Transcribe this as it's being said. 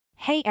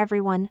Hey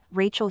everyone,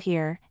 Rachel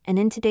here, and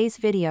in today's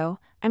video,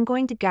 I'm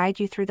going to guide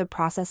you through the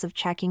process of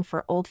checking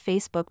for old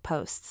Facebook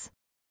posts.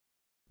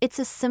 It's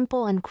a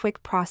simple and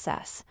quick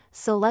process,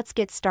 so let's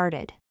get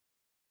started.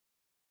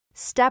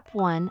 Step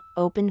 1.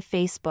 Open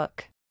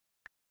Facebook.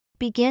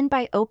 Begin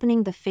by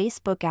opening the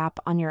Facebook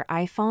app on your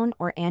iPhone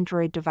or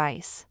Android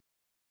device.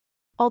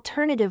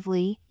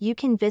 Alternatively, you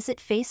can visit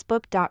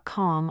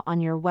facebook.com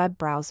on your web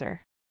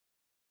browser.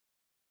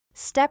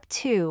 Step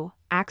 2.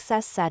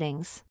 Access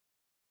settings.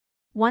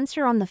 Once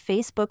you're on the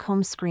Facebook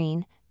home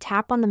screen,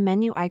 tap on the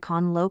menu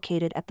icon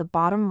located at the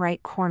bottom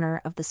right corner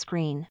of the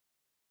screen.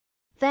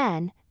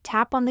 Then,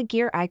 tap on the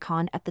gear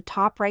icon at the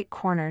top right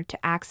corner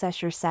to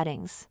access your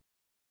settings.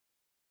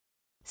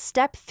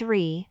 Step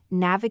 3.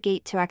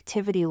 Navigate to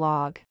Activity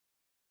Log.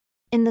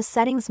 In the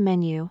Settings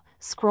menu,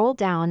 scroll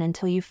down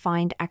until you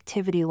find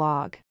Activity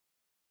Log.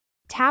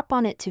 Tap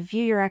on it to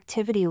view your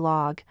activity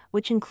log,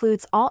 which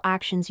includes all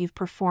actions you've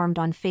performed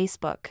on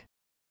Facebook.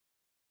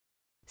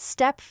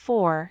 Step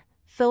 4.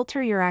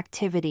 Filter your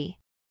activity.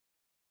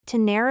 To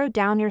narrow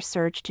down your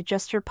search to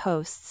just your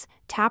posts,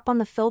 tap on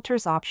the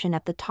Filters option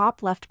at the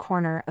top left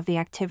corner of the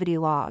activity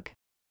log.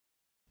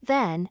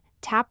 Then,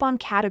 tap on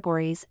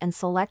Categories and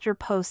select your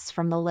posts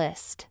from the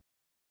list.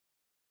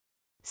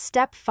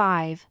 Step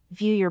 5.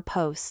 View your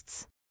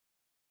posts.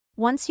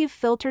 Once you've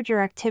filtered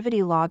your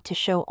activity log to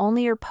show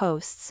only your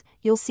posts,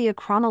 you'll see a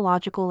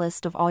chronological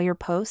list of all your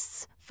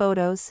posts,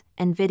 photos,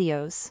 and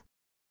videos.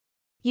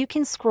 You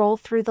can scroll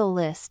through the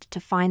list to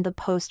find the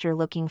post you're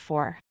looking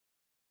for.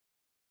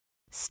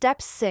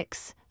 Step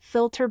 6.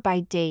 Filter by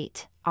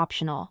date,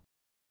 optional.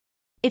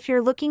 If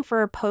you're looking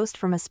for a post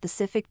from a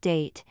specific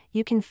date,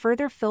 you can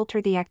further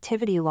filter the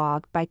activity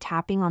log by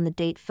tapping on the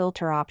Date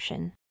Filter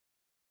option.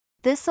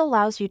 This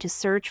allows you to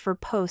search for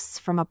posts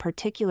from a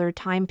particular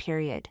time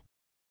period.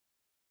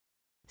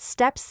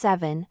 Step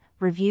 7.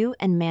 Review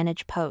and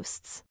manage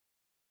posts.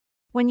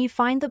 When you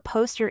find the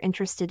post you're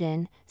interested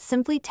in,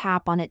 simply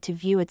tap on it to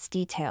view its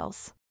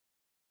details.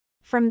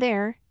 From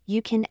there,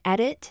 you can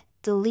edit,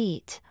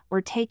 delete,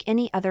 or take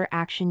any other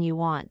action you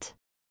want.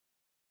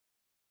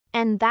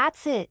 And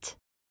that's it!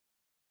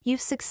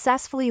 You've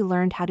successfully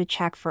learned how to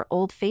check for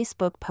old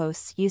Facebook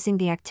posts using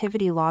the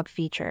Activity Log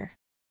feature.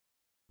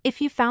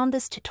 If you found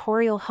this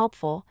tutorial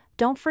helpful,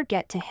 don't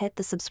forget to hit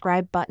the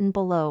subscribe button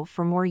below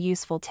for more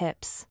useful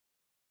tips.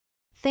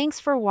 Thanks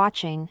for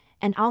watching,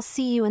 and I'll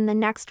see you in the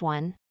next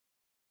one.